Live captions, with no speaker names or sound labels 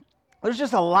there's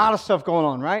just a lot of stuff going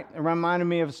on, right? It reminded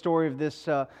me of a story of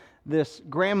this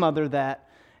grandmother that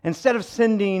instead of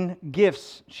sending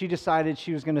gifts, she decided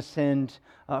she was going to send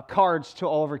cards to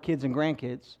all of her kids and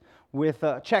grandkids with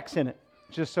checks in it,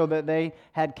 just so that they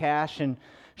had cash. And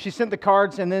she sent the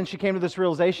cards, and then she came to this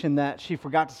realization that she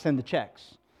forgot to send the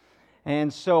checks.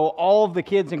 And so all of the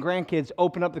kids and grandkids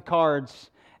opened up the cards,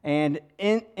 and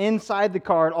inside the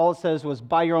card, all it says was,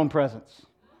 buy your own presents.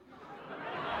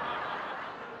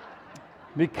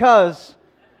 Because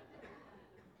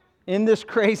in this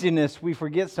craziness, we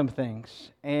forget some things.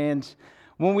 And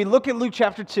when we look at Luke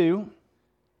chapter 2,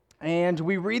 and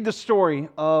we read the story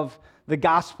of the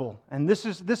gospel, and this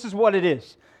is what it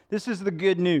is. This is the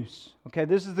good news, okay?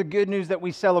 This is the good news that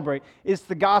we celebrate. It's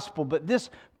the gospel. But this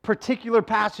particular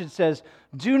passage says,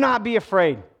 do not be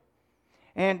afraid.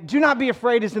 And do not be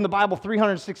afraid is in the Bible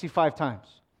 365 times.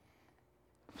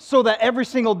 So that every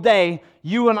single day,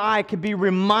 you and I could be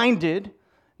reminded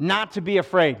not to be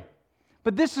afraid.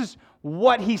 But this is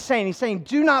what he's saying. He's saying,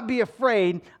 do not be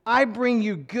afraid. I bring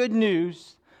you good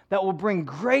news that will bring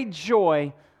great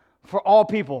joy for all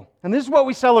people. And this is what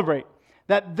we celebrate.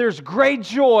 That there's great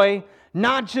joy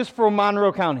not just for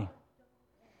Monroe County.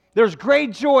 There's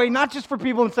great joy not just for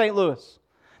people in St. Louis.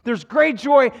 There's great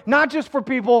joy not just for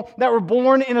people that were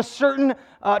born in a certain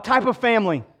type of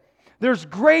family. There's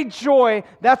great joy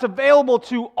that's available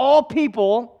to all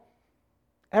people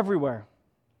everywhere.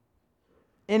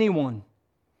 Anyone.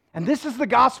 And this is the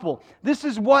gospel. This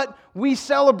is what we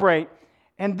celebrate,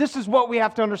 and this is what we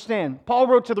have to understand. Paul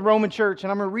wrote to the Roman church,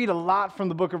 and I'm going to read a lot from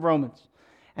the book of Romans.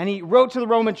 And he wrote to the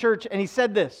Roman church, and he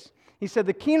said this. He said,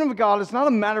 the kingdom of God is not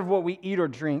a matter of what we eat or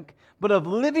drink, but of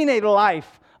living a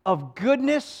life of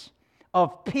goodness,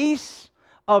 of peace,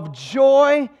 of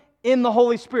joy in the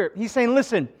Holy Spirit. He's saying,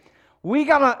 listen, we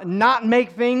got to not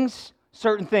make things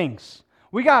certain things.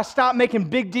 We got to stop making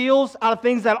big deals out of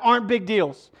things that aren't big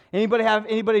deals. Anybody have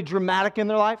anybody dramatic in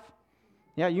their life?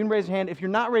 Yeah, you can raise your hand. If you're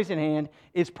not raising a hand,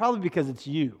 it's probably because it's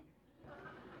you.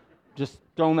 Just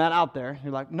throwing that out there.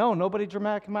 You're like, no, nobody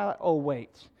dramatic in my life. Oh, wait.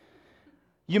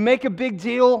 You make a big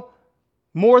deal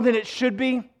more than it should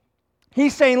be.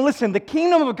 He's saying, listen, the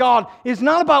kingdom of God is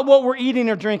not about what we're eating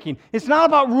or drinking. It's not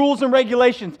about rules and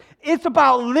regulations. It's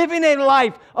about living a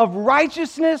life of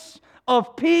righteousness,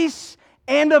 of peace,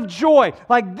 and of joy.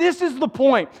 Like, this is the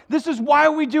point. This is why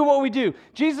we do what we do.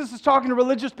 Jesus is talking to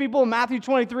religious people in Matthew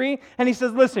 23, and he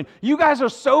says, listen, you guys are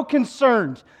so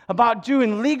concerned about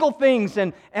doing legal things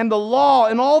and the law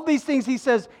and all these things, he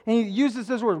says, and he uses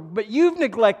this word, but you've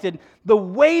neglected the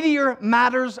weightier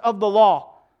matters of the law.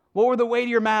 What were the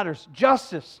weightier matters?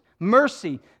 Justice,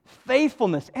 mercy,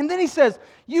 faithfulness. And then he says,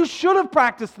 you should have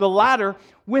practiced the latter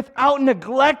without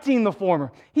neglecting the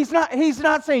former. He's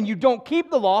not saying you don't keep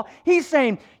the law. He's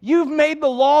saying you've made the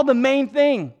law the main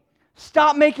thing.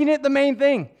 Stop making it the main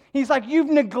thing. He's like, you've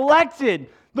neglected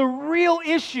the real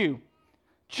issue.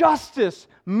 Justice,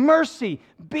 mercy,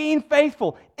 being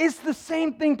faithful. It's the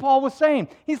same thing Paul was saying.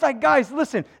 He's like, guys,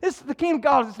 listen, the kingdom of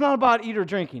God is not about eating or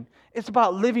drinking. It's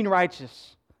about living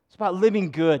righteous. It's about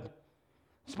living good.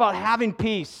 It's about having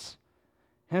peace.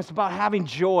 And it's about having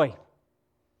joy.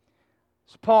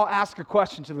 So Paul asked a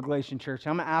question to the Galatian church.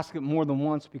 I'm going to ask it more than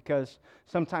once because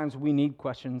sometimes we need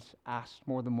questions asked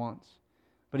more than once.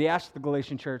 But he asked the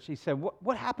Galatian church, he said,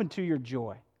 what happened to your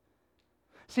joy?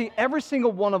 See, every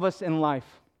single one of us in life,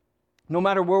 no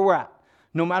matter where we're at,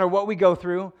 no matter what we go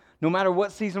through, no matter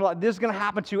what season of life, this is going to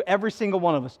happen to every single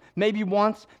one of us. Maybe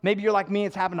once, maybe you're like me,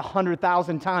 it's happened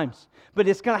 100,000 times. But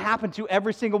it's going to happen to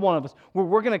every single one of us where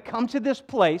we're going to come to this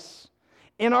place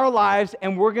in our lives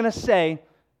and we're going to say,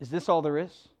 is this all there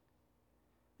is?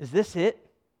 Is this it?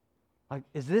 Like,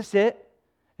 is this it?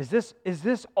 Is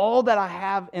this all that I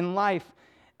have in life?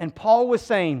 And Paul was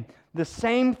saying the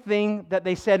same thing that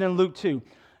they said in Luke 2.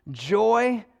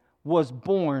 Joy was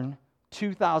born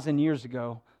 2,000 years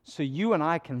ago so you and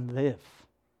I can live.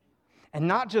 And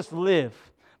not just live,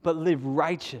 but live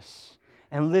righteous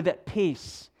and live at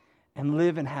peace and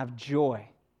live and have joy.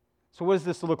 So what does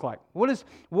this look like? What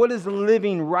does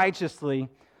living righteously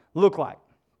look like?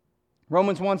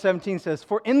 Romans 1:17 says,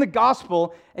 for in the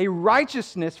gospel, a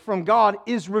righteousness from God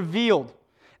is revealed.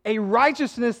 A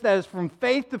righteousness that is from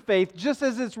faith to faith, just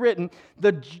as it's written,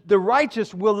 the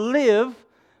righteous will live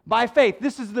by faith.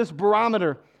 This is this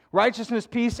barometer, righteousness,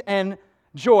 peace, and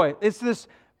joy. It's this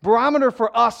barometer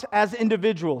for us as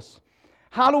individuals.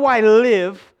 How do I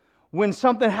live when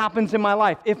something happens in my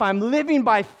life? If I'm living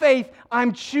by faith,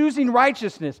 I'm choosing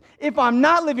righteousness. If I'm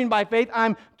not living by faith,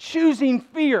 I'm choosing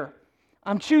fear.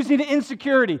 I'm choosing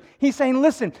insecurity. He's saying,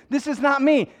 listen, this is not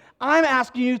me. I'm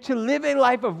asking you to live a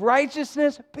life of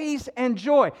righteousness, peace, and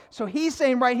joy. So he's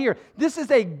saying right here, this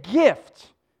is a gift.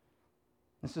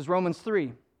 This is Romans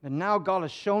 3. And now God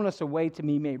has shown us a way to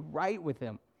be made right with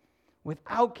him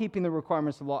without keeping the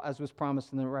requirements of the law as was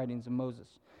promised in the writings of Moses,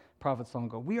 prophets long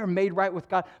ago. We are made right with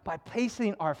God by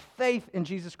placing our faith in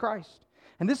Jesus Christ.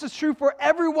 And this is true for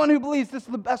everyone who believes. This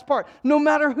is the best part. No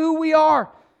matter who we are,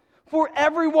 for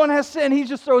everyone has sinned. He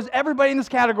just throws everybody in this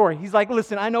category. He's like,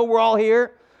 listen, I know we're all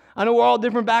here. I know we're all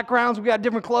different backgrounds. We got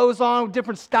different clothes on,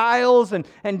 different styles, and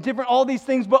different all these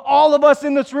things. But all of us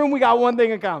in this room, we got one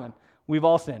thing in common. We've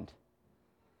all sinned.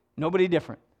 Nobody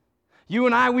different. You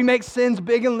and I, we make sins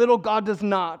big and little. God does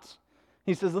not.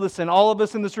 He says, listen, all of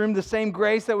us in this room, the same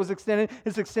grace that was extended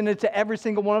is extended to every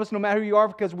single one of us, no matter who you are,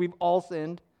 because we've all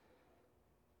sinned.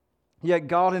 Yet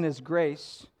God in his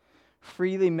grace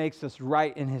freely makes us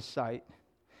right in his sight.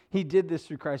 He did this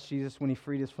through Christ Jesus when he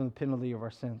freed us from the penalty of our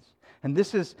sins. And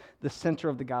this is the center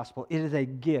of the gospel. It is a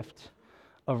gift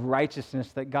of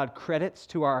righteousness that God credits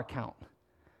to our account.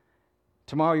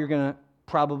 Tomorrow you're going to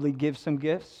probably give some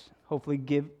gifts, hopefully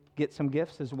get some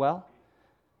gifts as well.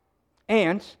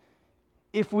 And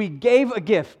if we gave a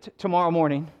gift tomorrow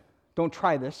morning, don't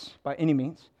try this by any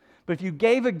means, but if you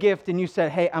gave a gift and you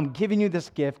said, hey, I'm giving you this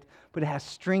gift, but it has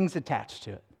strings attached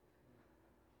to it.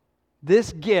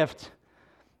 This gift,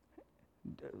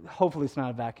 hopefully it's not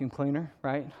a vacuum cleaner,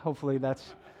 right? Hopefully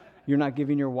you're not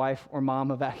giving your wife or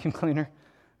mom a vacuum cleaner.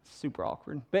 It's super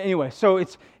awkward. But anyway, so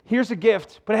here's a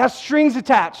gift, but it has strings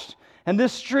attached. And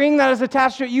this string that is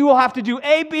attached to it, you will have to do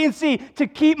A, B, and C to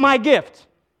keep my gift.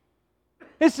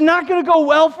 It's not going to go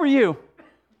well for you.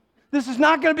 This is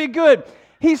not going to be good.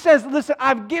 He says, listen,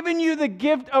 I've given you the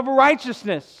gift of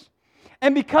righteousness.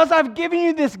 And because I've given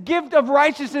you this gift of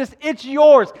righteousness, it's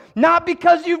yours. Not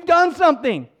because you've done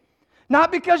something.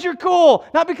 Not because you're cool.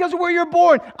 Not because of where you're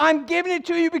born. I'm giving it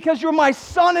to you because you're my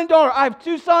son and daughter. I have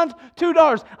 2 sons, 2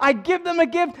 daughters. I give them a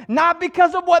gift not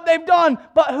because of what they've done,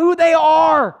 but who they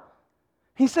are.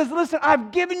 He says, listen,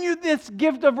 I've given you this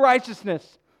gift of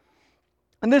righteousness.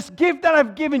 And this gift that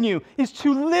I've given you is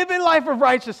to live a life of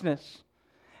righteousness.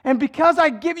 And because I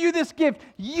give you this gift,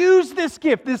 use this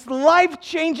gift, this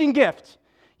life-changing gift.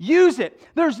 Use it.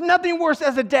 There's nothing worse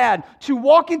as a dad to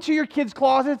walk into your kids'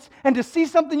 closets and to see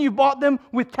something you bought them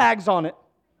with tags on it.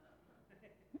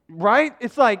 Right?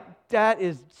 It's like, that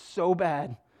is so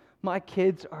bad. My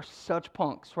kids are such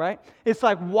punks, right? It's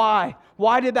like, why?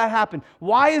 Why did that happen?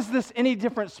 Why is this any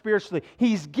different spiritually?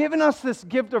 He's given us this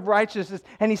gift of righteousness,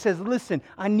 and he says, listen,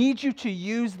 I need you to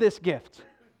use this gift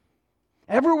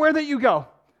everywhere that you go.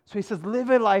 So he says, live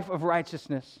a life of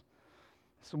righteousness.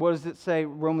 So what does it say,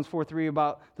 Romans 4:3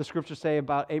 about, the scriptures say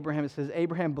about Abraham? It says,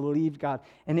 Abraham believed God,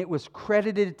 and it was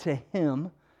credited to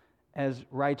him as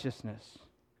righteousness.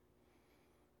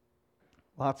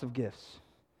 Lots of gifts.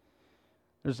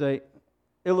 There's an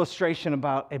illustration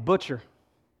about a butcher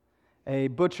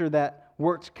that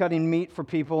worked cutting meat for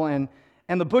people, and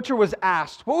the butcher was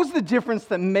asked, what was the difference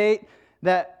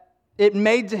that it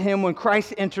made to him when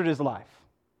Christ entered his life?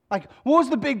 Like, what was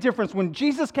the big difference when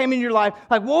Jesus came into your life?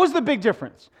 Like, what was the big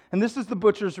difference? And this is the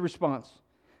butcher's response.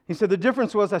 He said, the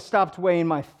difference was I stopped weighing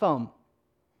my thumb.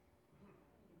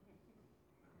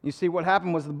 You see, what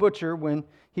happened was the butcher, when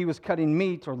he was cutting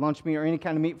meat or lunch meat or any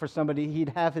kind of meat for somebody, he'd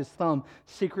have his thumb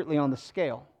secretly on the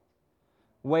scale,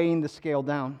 weighing the scale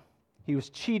down. He was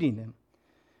cheating them.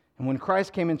 And when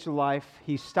Christ came into life,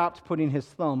 he stopped putting his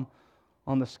thumb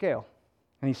on the scale.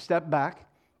 And he stepped back,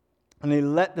 and he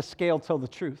let the scale tell the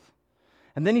truth.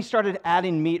 And then he started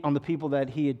adding meat on the people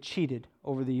that he had cheated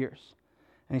over the years.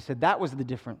 And he said, that was the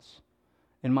difference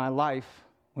in my life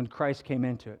when Christ came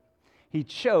into it. He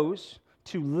chose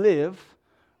to live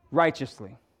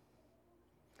righteously.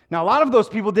 Now, a lot of those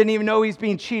people didn't even know he's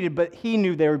being cheated, but he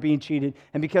knew they were being cheated.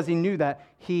 And because he knew that,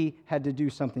 he had to do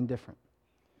something different.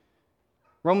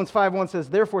 Romans 5:1 says,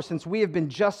 therefore, since we have been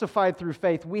justified through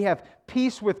faith, we have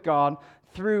peace with God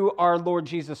through our Lord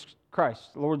Jesus Christ,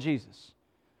 Lord Jesus.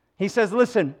 He says,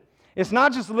 listen, it's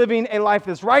not just living a life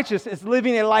that's righteous, it's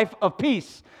living a life of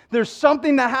peace. There's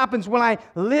something that happens when I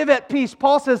live at peace.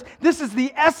 Paul says this is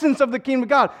the essence of the kingdom of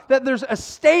God, that there's a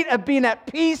state of being at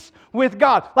peace with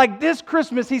God. Like this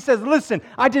Christmas, he says, listen,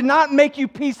 I did not make you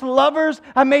peace lovers,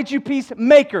 I made you peace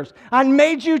makers. I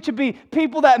made you to be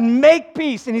people that make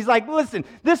peace. And he's like, listen,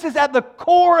 this is at the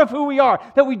core of who we are,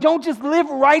 that we don't just live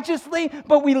righteously,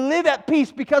 but we live at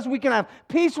peace because we can have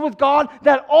peace with God.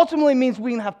 That ultimately means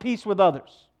we can have peace with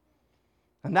others.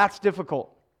 And that's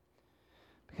difficult.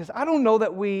 Because I don't know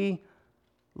that we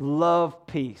love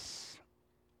peace.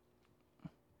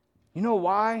 You know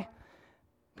why?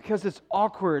 Because it's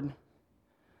awkward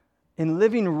in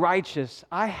living righteous,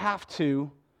 I have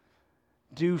to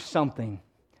do something.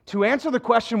 To answer the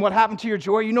question, what happened to your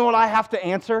joy, you know what I have to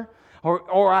answer?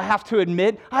 Or I have to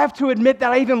admit? I have to admit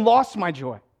that I even lost my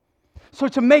joy. So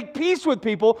to make peace with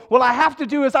people, what I have to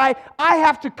do is I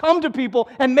have to come to people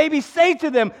and maybe say to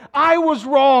them, I was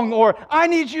wrong, or I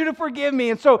need you to forgive me.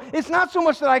 And so it's not so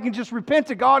much that I can just repent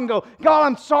to God and go, God,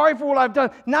 I'm sorry for what I've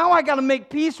done. Now I got to make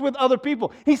peace with other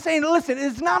people. He's saying, listen,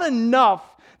 it's not enough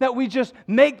that we just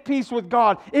make peace with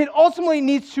God. It ultimately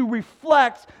needs to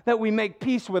reflect that we make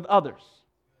peace with others.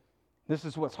 This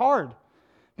is what's hard,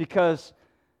 because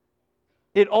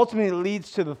it ultimately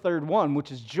leads to the third one,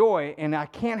 which is joy, and I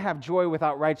can't have joy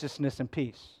without righteousness and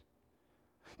peace.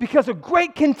 Because a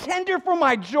great contender for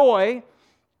my joy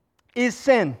is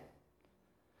sin.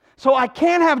 So I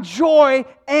can't have joy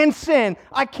and sin.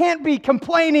 I can't be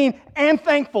complaining and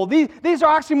thankful. These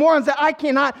are oxymorons that I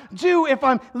cannot do if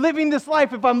I'm living this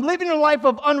life. If I'm living a life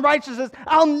of unrighteousness,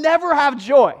 I'll never have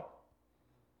joy.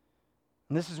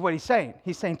 And this is what he's saying.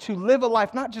 He's saying to live a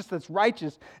life not just that's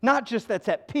righteous, not just that's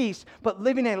at peace, but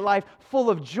living a life full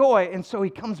of joy. And so he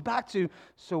comes back to,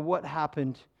 so what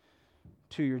happened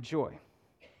to your joy?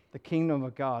 The kingdom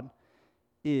of God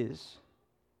is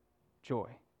joy.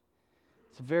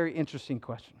 It's a very interesting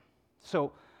question.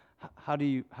 So how do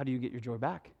you get your joy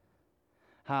back?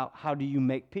 How do you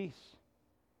make peace?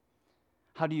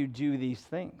 How do you do these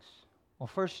things? Well,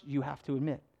 first, you have to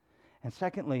admit. And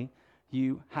secondly,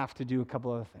 you have to do a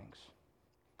couple other things.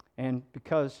 And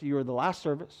because you're the last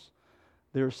service,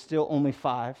 there's still only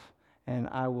 5, and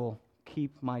I will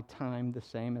keep my time the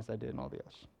same as I did in all the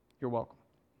others. You're welcome.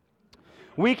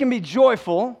 We can be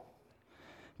joyful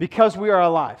because we are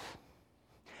alive.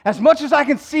 As much as I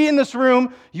can see in this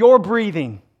room, you're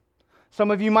breathing. Some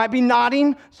of you might be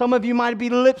nodding, some of you might be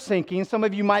lip syncing, some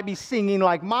of you might be singing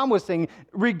like Mom was singing.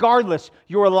 Regardless,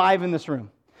 you're alive in this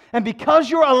room. And because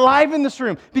you're alive in this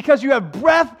room, because you have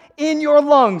breath in your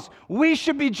lungs, we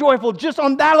should be joyful just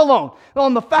on that alone.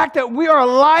 On the fact that we are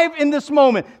alive in this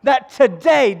moment, that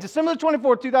today, December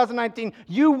 24th, 2019,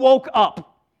 you woke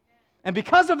up. And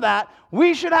because of that,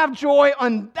 we should have joy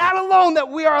on that alone, that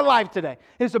we are alive today.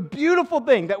 It's a beautiful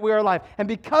thing that we are alive. And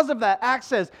because of that, Acts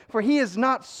says, for he is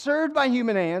not served by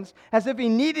human hands as if he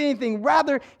needed anything.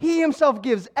 Rather, he himself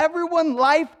gives everyone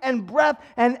life and breath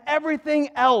and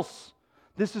everything else.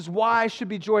 This is why I should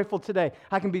be joyful today.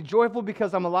 I can be joyful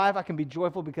because I'm alive. I can be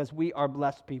joyful because we are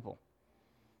blessed people.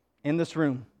 In this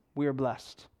room, we are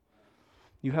blessed.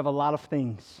 You have a lot of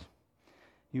things.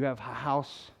 You have a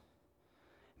house.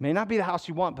 It may not be the house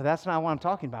you want, but that's not what I'm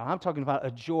talking about. I'm talking about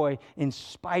a joy in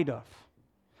spite of.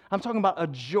 I'm talking about a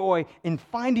joy in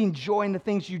finding joy in the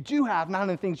things you do have, not in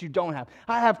the things you don't have.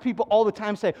 I have people all the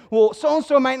time say, well,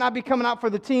 so-and-so might not be coming out for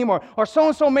the team, or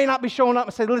so-and-so may not be showing up. I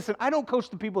say, listen, I don't coach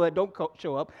the people that don't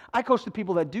show up. I coach the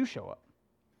people that do show up.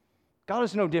 God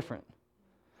is no different.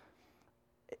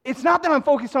 It's not that I'm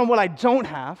focused on what I don't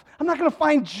have. I'm not going to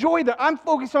find joy there. I'm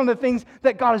focused on the things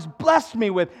that God has blessed me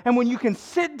with. And when you can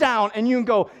sit down and you can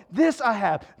go, this I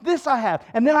have,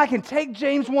 and then I can take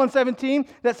James 1:17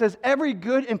 that says every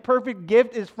good and perfect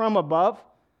gift is from above,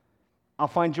 I'll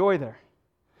find joy there.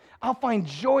 I'll find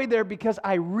joy there because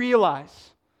I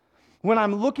realize when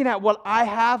I'm looking at what I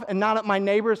have and not at my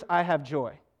neighbors, I have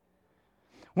joy.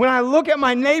 When I look at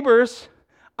my neighbors,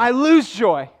 I lose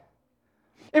joy.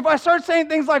 If I start saying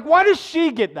things like, why does she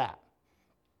get that?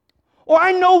 Or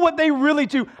I know what they really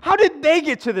do. How did they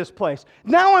get to this place?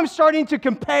 Now I'm starting to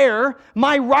compare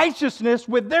my righteousness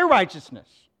with their righteousness.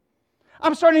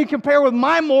 I'm starting to compare with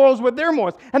my morals with their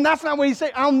morals. And that's not what he's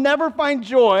saying. I'll never find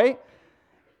joy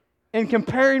in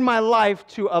comparing my life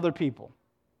to other people.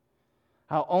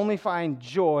 I'll only find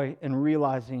joy in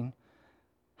realizing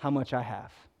how much I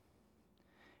have.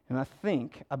 And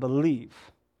I believe,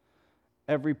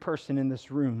 every person in this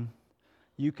room,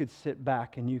 you could sit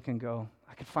back and you can go,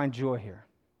 I could find joy here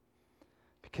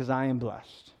because I am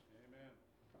blessed. Amen.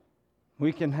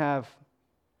 We can have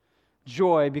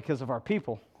joy because of our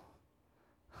people.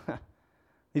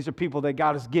 These are people that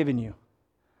God has given you.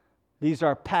 These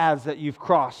are paths that you've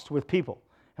crossed with people.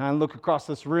 And I look across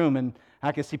this room and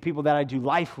I can see people that I do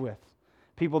life with.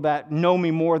 People that know me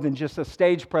more than just a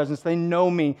stage presence. They know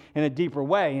me in a deeper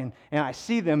way. And I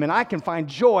see them, and I can find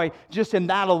joy just in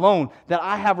that alone, that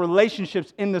I have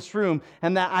relationships in this room,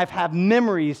 and that I've had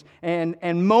memories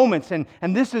and moments. And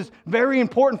this is very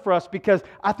important for us because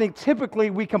I think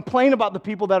typically we complain about the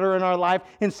people that are in our life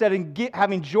instead of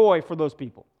having joy for those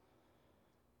people.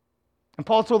 And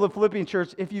Paul told the Philippian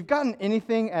church, if you've gotten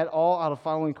anything at all out of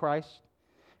following Christ,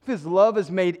 if his love has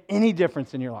made any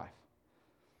difference in your life,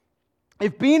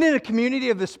 if being in a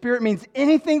community of the Spirit means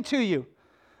anything to you,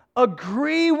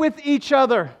 agree with each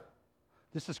other.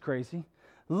 This is crazy.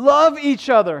 Love each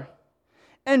other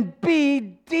and be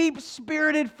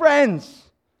deep-spirited friends.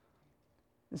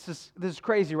 This is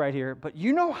crazy right here, but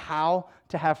you know how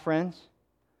to have friends?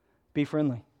 Be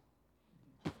friendly.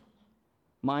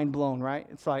 Mind blown, right?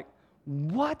 It's like,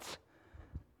 what?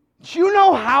 Do you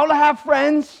know how to have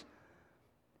friends?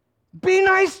 Be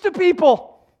nice to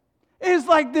people. It is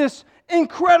like this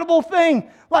incredible thing.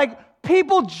 Like,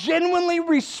 people genuinely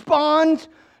respond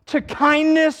to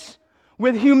kindness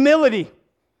with humility,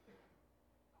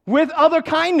 with other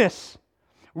kindness.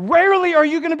 Rarely are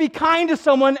you going to be kind to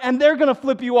someone and they're going to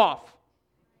flip you off.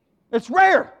 It's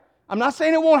rare. I'm not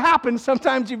saying it won't happen.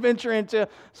 Sometimes you venture into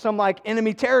some like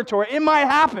enemy territory. It might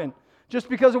happen just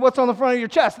because of what's on the front of your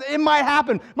chest. It might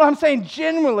happen. But I'm saying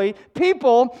generally,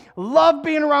 people love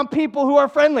being around people who are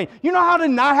friendly. You know how to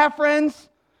not have friends?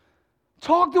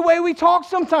 Talk the way we talk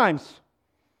sometimes.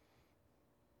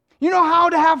 You know how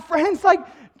to have friends? Like,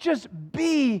 just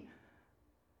be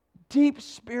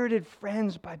deep-spirited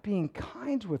friends by being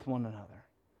kind with one another,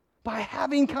 by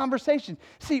having conversations.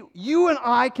 See, you and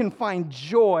I can find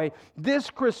joy this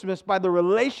Christmas by the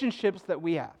relationships that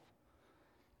we have,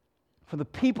 for the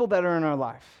people that are in our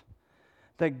life.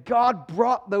 That God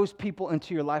brought those people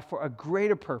into your life for a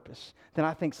greater purpose than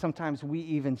I think sometimes we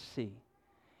even see.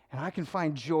 And I can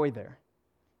find joy there.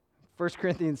 1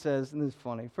 Corinthians says, and this is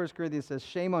funny, 1 Corinthians says,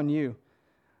 shame on you.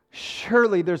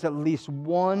 Surely there's at least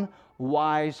one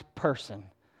wise person.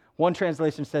 One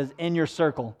translation says, in your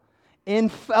circle, in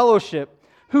fellowship,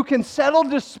 who can settle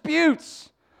disputes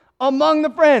among the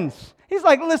friends. He's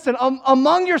like, listen,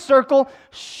 among your circle,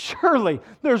 surely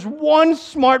there's one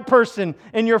smart person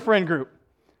in your friend group.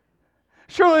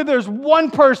 Surely there's one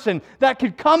person that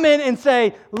could come in and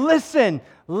say, listen,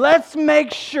 let's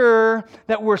make sure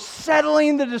that we're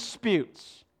settling the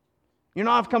disputes. You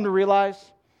know, I've come to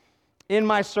realize in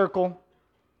my circle,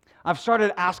 I've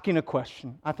started asking a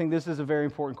question. I think this is a very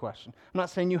important question. I'm not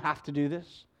saying you have to do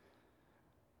this,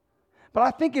 but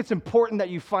I think it's important that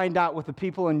you find out with the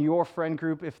people in your friend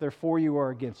group if they're for you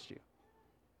or against you.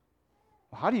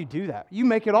 Well, how do you do that? You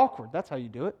make it awkward. That's how you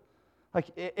do it. Like,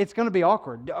 it's going to be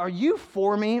awkward. Are you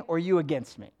for me or are you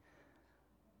against me?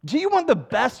 Do you want the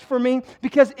best for me?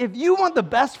 Because if you want the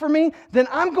best for me, then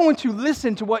I'm going to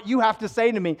listen to what you have to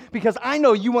say to me because I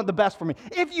know you want the best for me.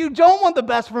 If you don't want the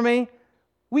best for me,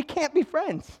 we can't be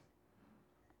friends.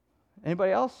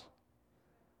 Anybody else?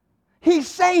 He's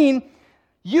saying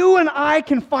you and I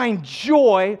can find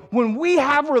joy when we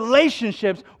have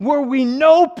relationships where we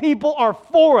know people are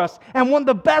for us and want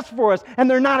the best for us and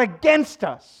they're not against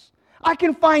us. I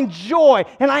can find joy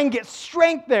and I can get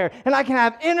strength there and I can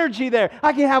have energy there.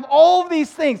 I can have all of these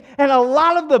things. And a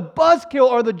lot of the buzzkill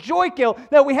or the joy kill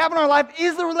that we have in our life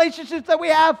is the relationships that we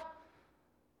have.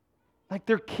 Like,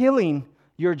 they're killing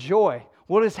your joy.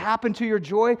 What has happened to your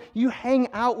joy? You hang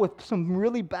out with some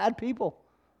really bad people.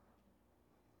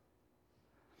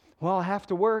 Well, I have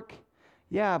to work.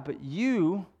 Yeah, but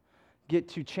you get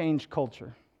to change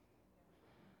culture.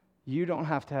 You don't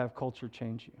have to have culture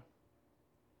change you.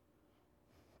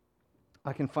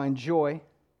 I can find joy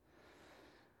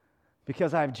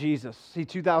because I have Jesus. See,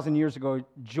 2,000 years ago,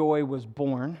 joy was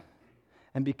born.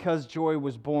 And because joy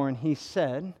was born, he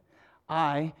said,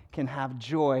 I can have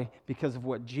joy because of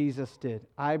what Jesus did.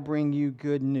 I bring you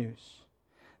good news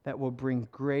that will bring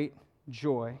great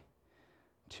joy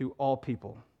to all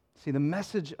people. See, the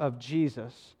message of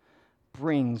Jesus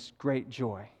brings great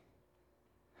joy.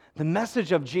 The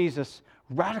message of Jesus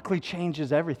radically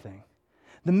changes everything.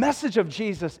 The message of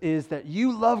Jesus is that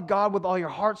you love God with all your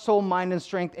heart, soul, mind, and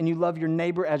strength, and you love your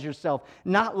neighbor as yourself.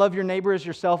 Not love your neighbor as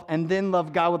yourself and then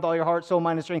love God with all your heart, soul,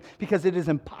 mind, and strength, because it is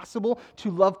impossible to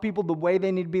love people the way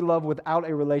they need to be loved without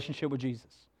a relationship with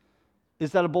Jesus.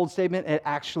 Is that a bold statement? It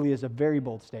actually is a very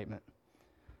bold statement.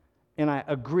 And I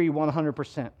agree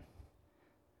 100%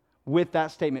 with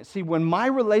that statement. See, when my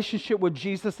relationship with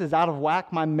Jesus is out of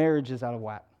whack, my marriage is out of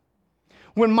whack.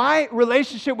 When my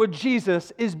relationship with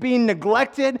Jesus is being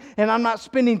neglected and I'm not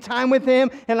spending time with him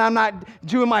and I'm not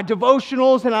doing my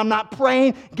devotionals and I'm not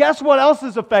praying, guess what else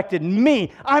is affected?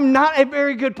 Me. I'm not a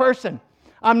very good person.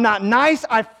 I'm not nice.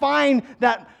 I find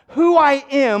that who I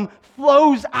am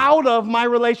flows out of my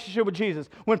relationship with Jesus.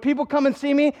 When people come and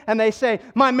see me and they say,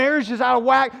 my marriage is out of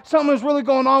whack, something's really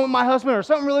going on with my husband or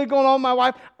something really going on with my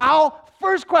wife,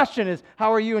 first question is,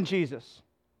 how are you and Jesus?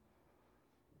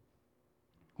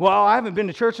 Well, I haven't been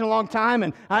to church in a long time,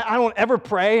 and I don't ever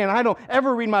pray, and I don't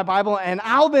ever read my Bible, and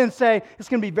I'll then say, it's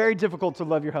going to be very difficult to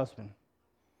love your husband.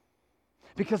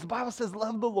 Because the Bible says,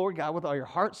 love the Lord God with all your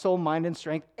heart, soul, mind, and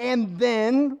strength, and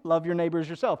then love your neighbor as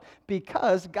yourself.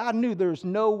 Because God knew there's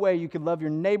no way you could love your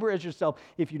neighbor as yourself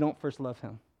if you don't first love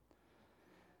him.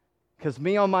 Because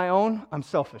me on my own, I'm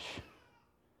selfish.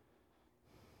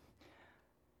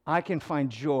 I can find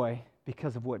joy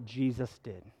because of what Jesus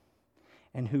did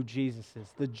and who Jesus is.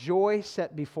 The joy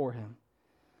set before him.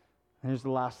 And here's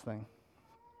the last thing.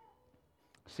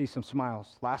 See some smiles.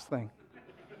 Last thing.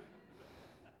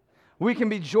 We can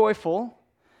be joyful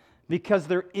because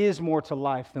there is more to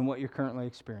life than what you're currently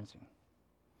experiencing.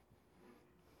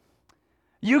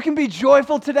 You can be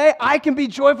joyful today. I can be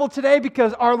joyful today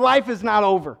because our life is not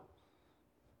over.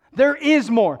 There is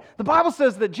more. The Bible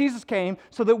says that Jesus came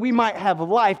so that we might have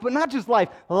life, but not just life,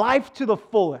 life to the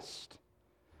fullest.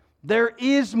 There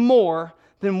is more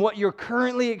than what you're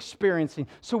currently experiencing.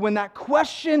 So when that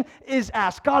question is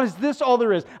asked, God, is this all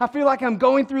there is? I feel like I'm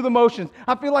going through the motions.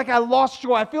 I feel like I lost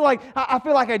joy. I feel like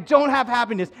I don't have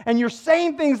happiness. And you're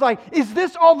saying things like, is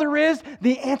this all there is?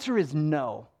 The answer is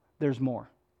no. There's more.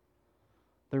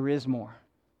 There is more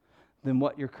than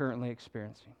what you're currently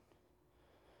experiencing.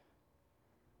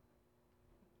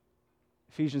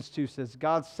 Ephesians 2 says,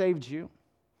 God saved you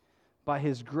by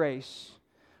his grace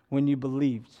when you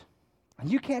believed.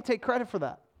 And you can't take credit for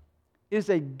that. It is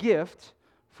a gift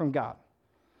from God.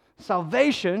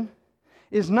 Salvation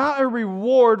is not a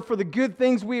reward for the good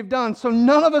things we have done, so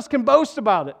none of us can boast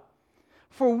about it.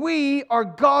 For we are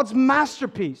God's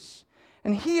masterpiece,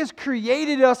 and he has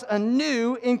created us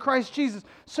anew in Christ Jesus,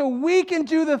 so we can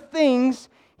do the things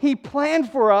he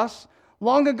planned for us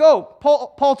long ago.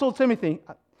 Paul told Timothy,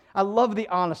 I love the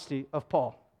honesty of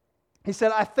Paul. He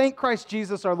said, I thank Christ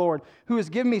Jesus our Lord, who has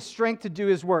given me strength to do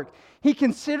his work. He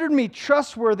considered me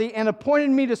trustworthy and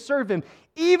appointed me to serve him,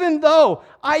 even though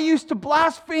I used to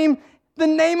blaspheme the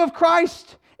name of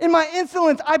Christ. In my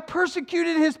insolence, I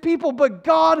persecuted his people, but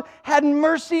God had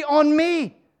mercy on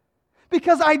me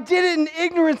because I did it in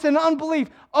ignorance and unbelief.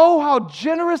 Oh, how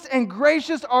generous and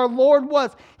gracious our Lord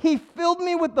was. He filled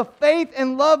me with the faith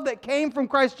and love that came from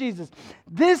Christ Jesus.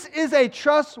 This is a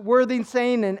trustworthy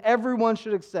saying, and everyone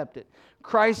should accept it.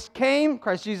 Christ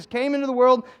Jesus came into the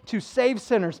world to save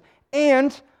sinners,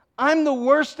 and I'm the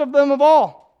worst of them of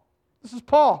all. This is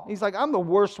Paul. He's like, I'm the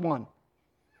worst one.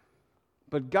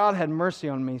 But God had mercy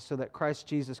on me so that Christ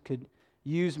Jesus could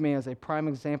use me as a prime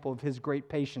example of his great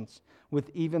patience with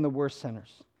even the worst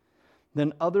sinners.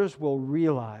 Then others will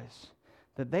realize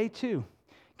that they too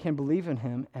can believe in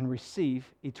him and receive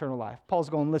eternal life. Paul's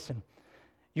going, listen,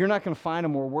 you're not going to find a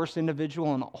more worse individual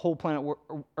on the whole planet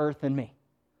Earth than me.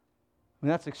 I mean,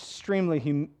 that's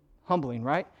extremely humbling,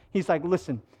 right? He's like,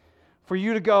 listen, for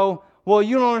you to go, well,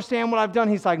 you don't understand what I've done.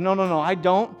 He's like, no, I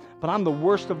don't, but I'm the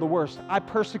worst of the worst. I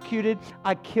persecuted,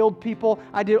 I killed people,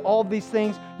 I did all these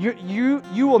things. You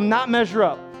will not measure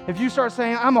up. If you start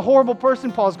saying, I'm a horrible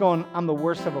person, Paul's going, I'm the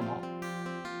worst of them all.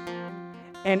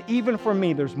 And even for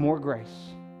me, there's more grace.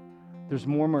 There's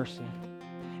more mercy.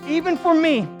 Even for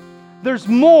me, there's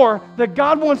more that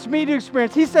God wants me to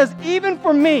experience. He says, even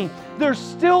for me, there's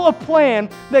still a plan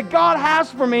that God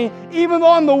has for me, even though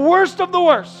I'm the worst of the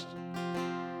worst.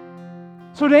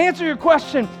 So to answer your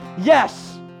question,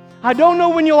 yes. I don't know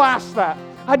when you'll ask that.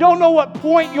 I don't know what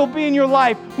point you'll be in your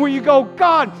life where you go,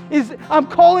 God, I'm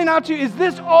calling out to you. Is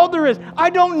this all there is?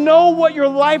 I don't know what your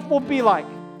life will be like.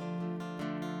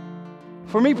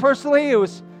 For me personally, it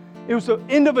was the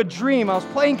end of a dream. I was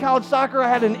playing college soccer. I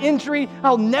had an injury.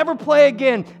 I'll never play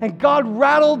again. And God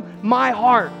rattled my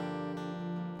heart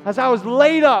as I was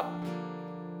laid up,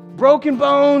 broken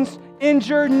bones,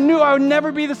 injured, knew I would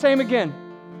never be the same again.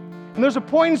 And there's a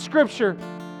point in Scripture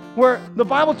where the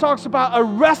Bible talks about a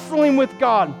wrestling with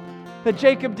God that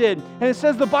Jacob did. And it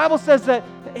says, the Bible says that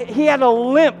he had a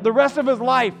limp the rest of his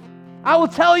life. I will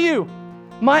tell you,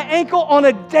 my ankle on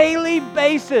a daily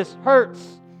basis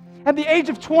hurts. At the age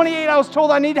of 28, I was told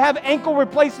I need to have ankle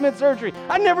replacement surgery.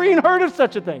 I never even heard of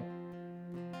such a thing.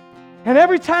 And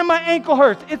every time my ankle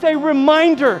hurts, it's a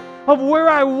reminder of where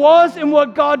I was and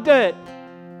what God did.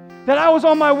 That I was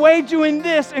on my way doing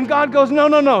this, and God goes,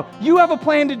 no. You have a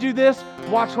plan to do this.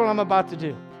 Watch what I'm about to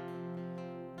do.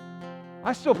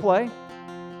 I still play,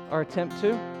 or attempt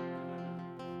to.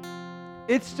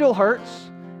 It still hurts,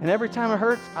 and every time it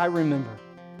hurts, I remember.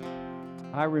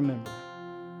 I remember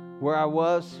where I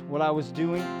was, what I was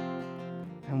doing,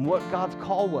 and what God's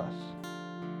call was.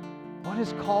 What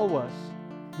his call was.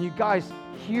 You guys,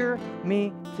 hear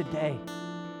me today.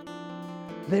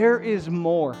 There is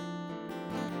more.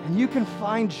 And you can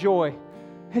find joy.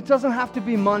 It doesn't have to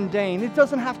be mundane. It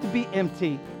doesn't have to be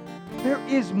empty. There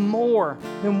is more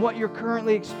than what you're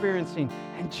currently experiencing.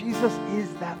 And Jesus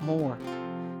is that more.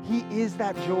 He is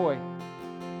that joy.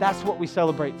 That's what we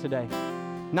celebrate today.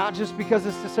 Not just because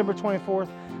it's December 24th.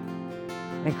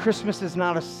 And Christmas is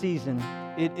not a season.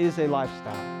 It is a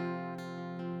lifestyle.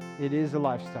 It is a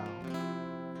lifestyle.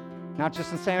 Not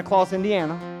just in Santa Claus,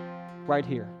 Indiana, right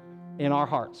here in our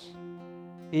hearts.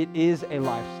 It is a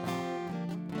lifestyle.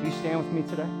 Will you stand with me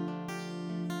today?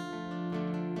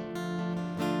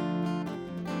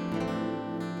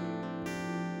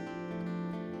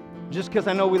 Just because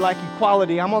I know we like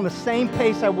equality, I'm on the same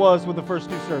pace I was with the first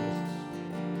two services.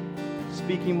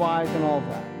 Speaking wise and all of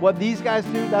that. What these guys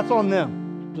do, that's on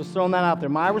them. Just throwing that out there.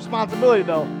 My responsibility,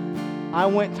 though, I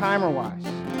went timer-wise.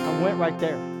 I went right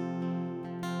there.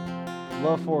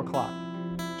 Love 4 o'clock.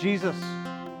 Jesus,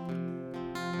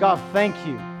 God, thank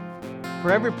you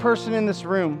for every person in this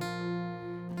room.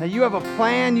 That you have a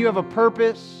plan, you have a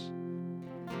purpose,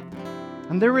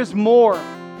 and there is more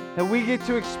that we get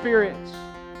to experience.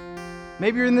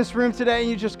 Maybe you're in this room today and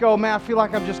you just go, man, I feel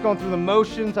like I'm just going through the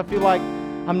motions. I feel like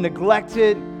I'm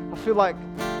neglected. I feel like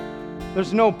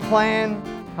there's no plan.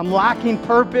 I'm lacking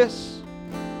purpose.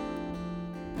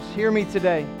 Just hear me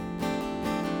today.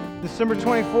 December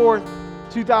 24th,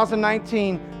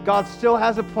 2019, God still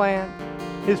has a plan.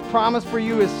 His promise for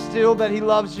you is still that He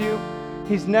loves you.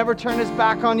 He's never turned His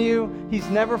back on you. He's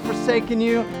never forsaken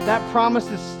you. That promise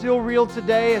is still real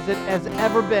today as it has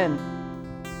ever been.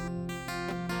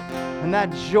 And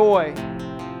that joy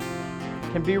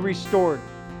can be restored.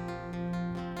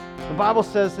 The Bible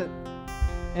says that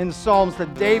in the Psalms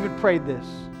that David prayed this.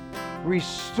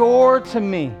 Restore to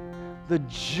me the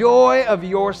joy of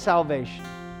your salvation.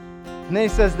 And then he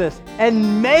says this,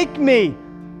 and make me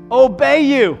obey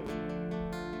you.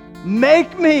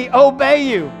 Make me obey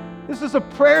you. This is a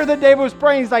prayer that David was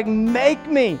praying. He's like, make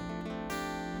me.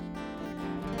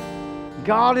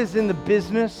 God is in the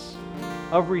business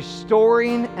of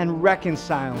restoring and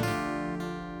reconciling.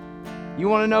 You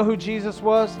want to know who Jesus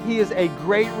was? He is a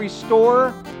great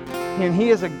restorer, and He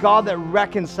is a God that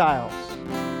reconciles,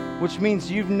 which means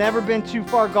you've never been too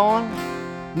far gone.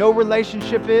 No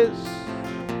relationship is,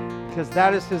 because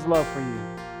that is His love for you.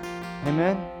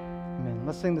 Amen? Amen.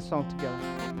 Let's sing the song together.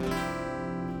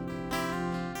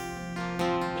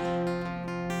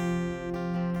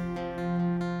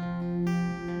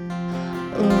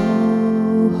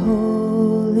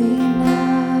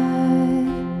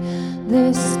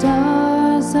 The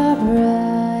stars are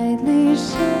brightly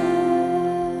shining.